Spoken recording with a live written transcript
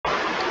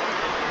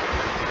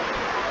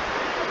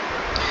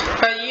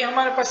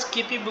हमारे पास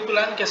केपी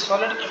बुकलाइन के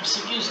सॉलिड के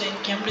एमसीक्यूज हैं,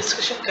 इनकी हम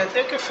डिस्कशन करते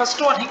हैं कि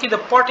फर्स्ट वन है कि the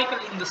particle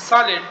in the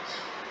solid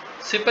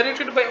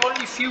separated by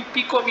only few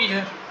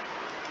picometre.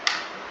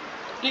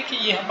 ठीक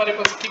है, ये हमारे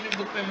पास केपी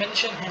बुक में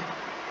मेंशन है।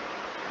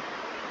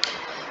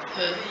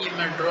 ये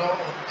मैं ड्रॉ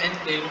और पेन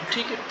ले लूँ।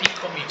 ठीक है,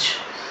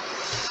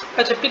 पिकोमीटर।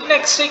 अच्छा, फिर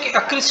नेक्स्ट है कि a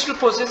crystal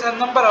possess a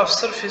number of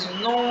surface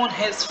known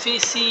has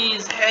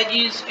faces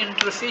edges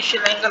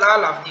interfacial angle,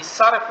 all of this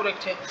सारा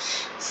करेक्ट है।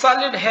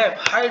 Solid have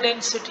high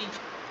density,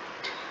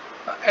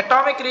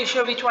 atomic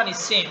ratio which one is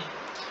same.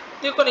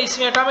 देखो ना,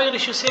 इसमें एटॉमिक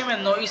रेशियो सेम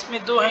है, no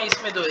इसमें 2 है,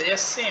 इसमें 2 है,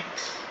 यस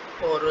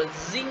सेम। और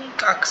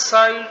जिंक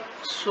ऑक्साइड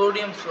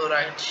सोडियम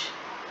फ्लोराइड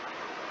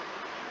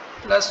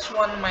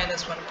 +1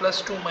 -1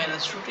 +2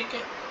 -2। ठीक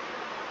है,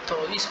 तो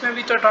इसमें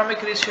भी तो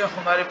एटॉमिक रेशियो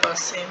हमारे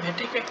पास सेम है।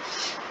 ठीक है,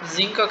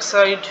 जिंक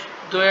ऑक्साइड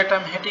 2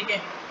 एटम है। ठीक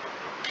है,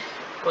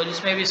 और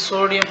इसमें भी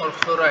सोडियम और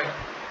फ्लोराइड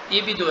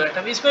ये भी 2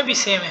 एटम, इसमें भी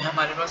सेम है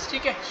हमारे पास।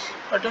 ठीक है,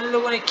 बट उन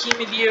लोगों ने की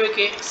में दिए हुए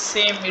कि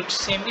सेम इट्स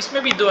सेम,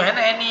 इसमें भी 2 है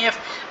ना NEF।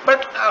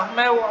 बट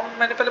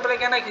मैंने पहले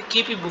क्या ना कि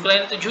केपी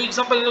बुकलाइन, तो जो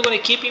एग्जांपल इन लोगों ने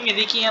केपी में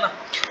देखी है ना,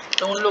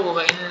 तो उन लोगों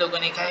का इन लोगों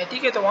ने कहा है।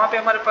 ठीक है, तो वहाँ पे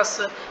हमारे पास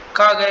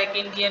कहा गया है कि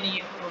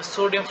इंडियन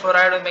सोडियम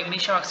फ्लोराइड और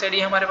मैग्नीशियम ऑक्साइड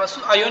ये हमारे पास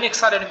आयोनिक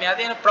सॉलिड में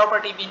आते हैं ना,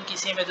 प्रॉपर्टी भी इनकी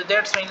सेम है, तो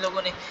दैट्स वाई इन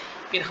लोगों ने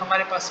फिर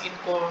हमारे पास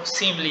इनको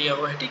सेम लिया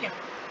हुआ है। ठीक है,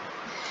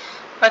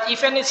 but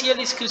if NaCl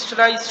is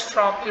crystallized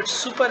from its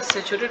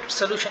supersaturated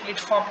solution,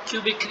 it forms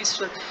cubic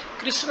crystal.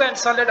 Crystalline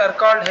solid are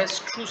called as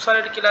true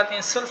solid कहलाते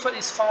हैं. Sulfur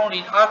is found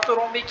in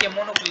orthorhombic and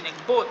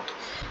monoclinic both.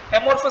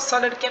 Amorphous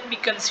solid can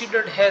be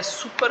considered as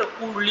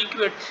supercooled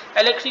liquid.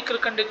 Electrical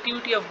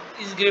conductivity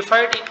is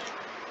graphite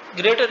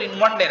greater in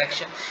one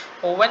direction.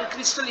 Or when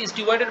crystal is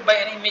divided by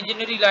an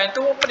imaginary line,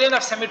 तो वो plane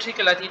of symmetry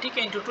कहलाती है. ठीक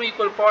है, into 2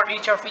 equal parts,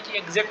 each of which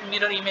exact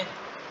mirror image.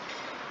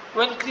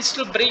 When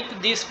crystal break,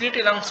 they split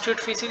along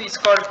straight faces is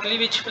called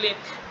cleavage plane.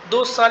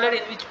 Those solid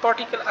in which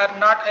particles are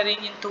not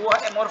arranged into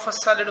वह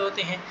amorphous solid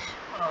होते हैं.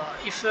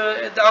 If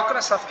the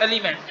occurrence of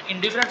element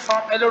in different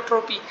form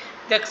allotropy,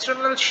 the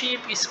external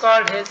shape is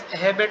called as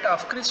habit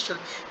of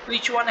crystal.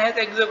 Which one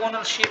has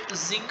hexagonal shape?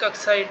 Zinc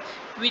oxide.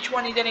 Which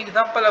one is an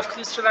example of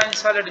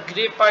crystalline solid?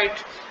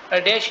 Graphite.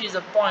 A dash is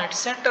a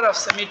point. Center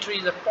of symmetry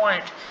is a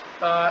point.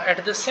 At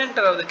the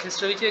center of the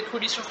crystal, which is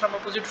equidistant from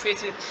opposite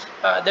faces,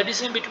 the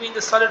distance between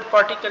the solid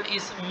particle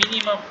is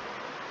minimum.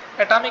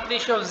 Atomic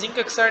ratio of zinc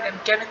oxide and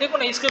cadmium, देखो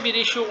ना इसका भी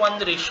ratio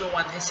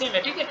 1:1 है, same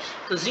है। ठीक है,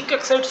 तो zinc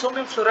oxide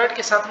sodium fluoride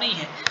के साथ नहीं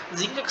है,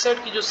 जिंक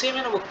ऑक्साइड की जो सेम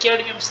है ना वो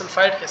कैडमियम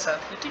सल्फाइड के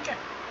साथ है। ठीक है,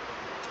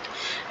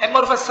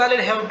 amorphous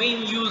solid have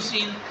been used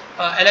in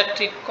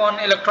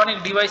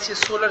electronic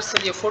devices, solar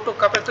cell या फोटो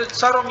कॉपर, तो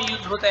सारों में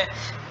यूज होता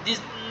है।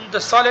 The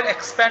solid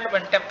expand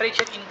when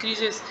temperature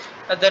increases.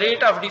 The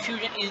rate of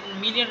diffusion is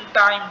million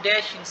time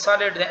dash in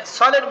solid.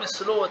 Solid में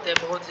slow होता है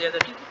बहुत ज़्यादा।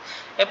 ठीक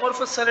है,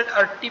 amorphous solid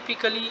are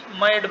typically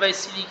made by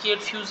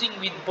silicate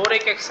fusing with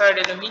boric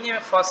oxide,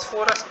 aluminium,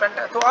 phosphorus,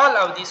 penta. तो all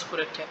of these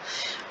correct है।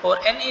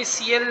 और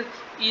NaCl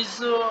is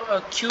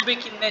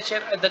cubic in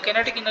nature. The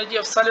kinetic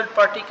energy of solid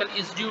particle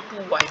is due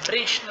to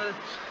vibrational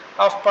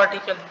of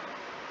particle.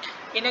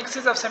 In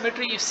excess of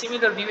symmetry, if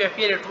similar view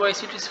appear at twice,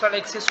 it is called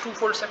excess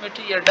twofold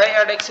symmetry या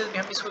diad excess भी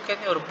हम इसको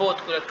कहते हैं, और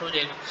both correct हो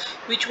जाएगा.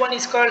 Which one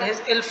is called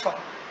as alpha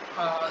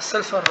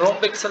sulfur?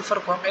 Rhombic sulfur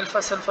को हम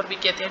alpha sulfur भी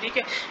कहते हैं. ठीक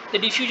है,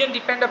 the diffusion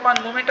depend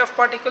upon moment of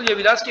particle या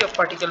velocity of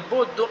particle,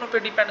 both दोनों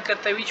पे depend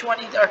करता है. Which one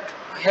is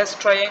has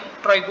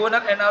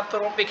trigonal and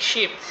orthorhombic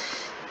shape?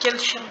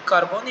 Calcium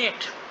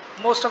carbonate.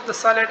 Most of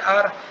the solid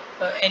are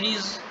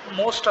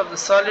most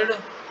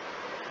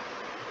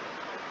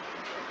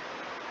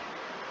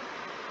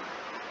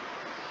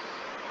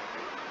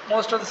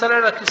of the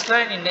solid are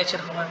crystalline in nature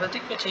हमारे पास.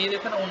 ठीक है, चाहिए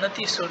देखो ना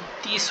 29 और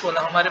 30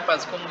 वाला हमारे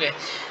पास घूम गए.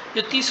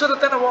 जो 30 वाला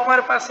था ना वो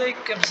हमारे पास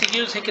एक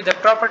एमसीक्यूज है कि the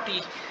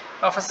property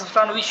of a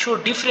substance which show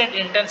different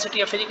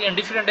intensity of in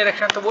different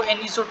direction, तो वो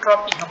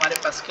एनिसोट्रॉपी हमारे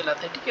पास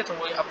कहलाता है. ठीक है, तो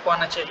वो आपको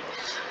आना चाहिए.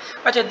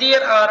 अच्छा,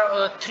 there are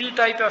 3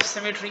 type of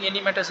symmetry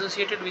element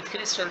associated with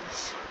crystal.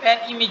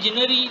 An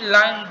imaginary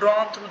line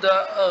drawn through the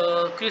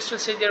crystal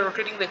says they are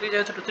rotating the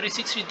crystal to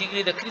 360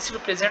 degree. The crystal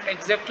present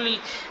exactly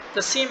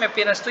the same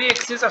appearance. तो ये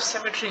access of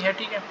symmetry है.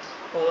 ठीक है,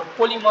 और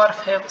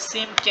polymorph have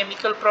same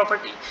chemical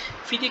property.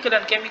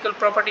 Physical and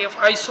chemical property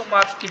of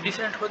isomorph की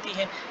different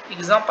होती है.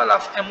 Example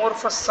of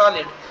amorphous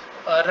solid,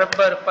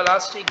 rubber,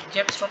 plastic,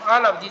 gemstone,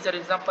 all of these are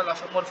example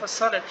of amorphous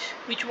solid.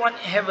 Which one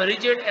have a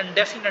rigid and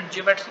definite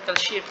geometrical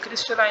shape?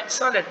 Crystalline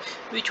solid.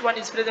 Which one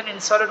is present in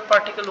solid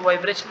particle?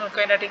 Vibrational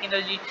kinetic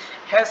energy.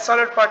 Has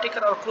solid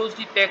particle are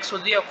closely packed, so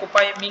they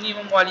occupy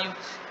minimum volume.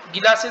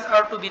 Glasses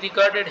are to be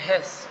regarded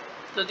as,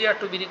 so they are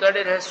to be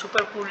regarded as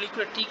supercooled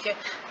liquid. ठीक है,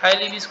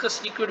 highly viscous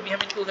liquid भी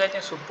हम इनको कहते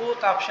हैं. So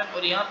both option,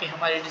 और यहाँ पे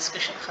हमारी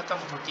डिस्कशन खत्म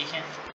होती है.